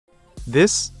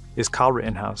This is Kyle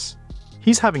Rittenhouse.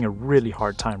 He's having a really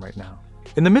hard time right now.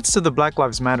 In the midst of the Black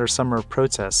Lives Matter summer of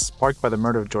protests sparked by the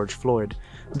murder of George Floyd,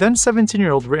 then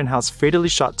 17-year-old Rittenhouse fatally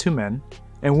shot 2 men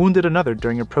and wounded another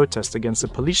during a protest against the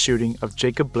police shooting of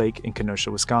Jacob Blake in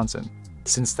Kenosha, Wisconsin.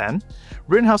 Since then,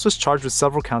 Rittenhouse was charged with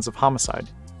several counts of homicide.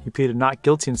 He pleaded not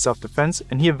guilty in self-defense,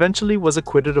 and he eventually was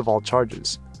acquitted of all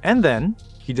charges. And then,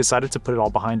 he decided to put it all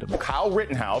behind him. Kyle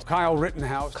Rittenhouse. Kyle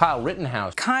Rittenhouse. Kyle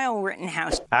Rittenhouse. Kyle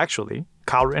Rittenhouse. Actually,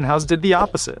 Kyle Rittenhouse did the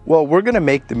opposite. Well, we're gonna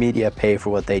make the media pay for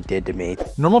what they did to me.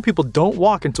 Normal people don't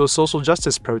walk into a social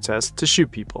justice protest to shoot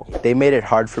people. They made it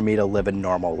hard for me to live a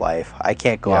normal life. I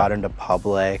can't go out into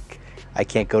public. I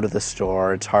can't go to the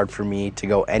store. It's hard for me to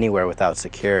go anywhere without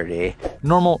security.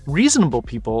 Normal, reasonable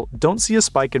people don't see a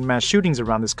spike in mass shootings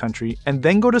around this country and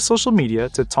then go to social media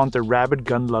to taunt their rabid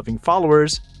gun-loving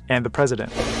followers and the president.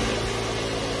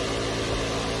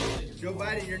 Joe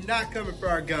Biden, you're not coming for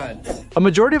our guns. A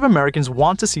majority of Americans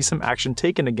want to see some action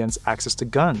taken against access to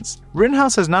guns.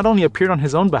 Rittenhouse has not only appeared on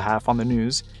his own behalf on the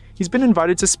news, he's been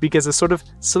invited to speak as a sort of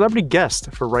celebrity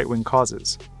guest for right-wing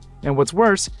causes. And what's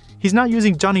worse, he's not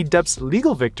using Johnny Depp's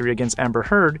legal victory against Amber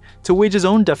Heard to wage his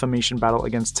own defamation battle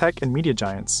against tech and media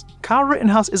giants. Kyle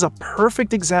Rittenhouse is a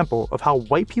perfect example of how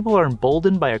white people are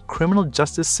emboldened by a criminal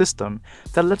justice system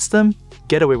that lets them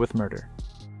get away with murder.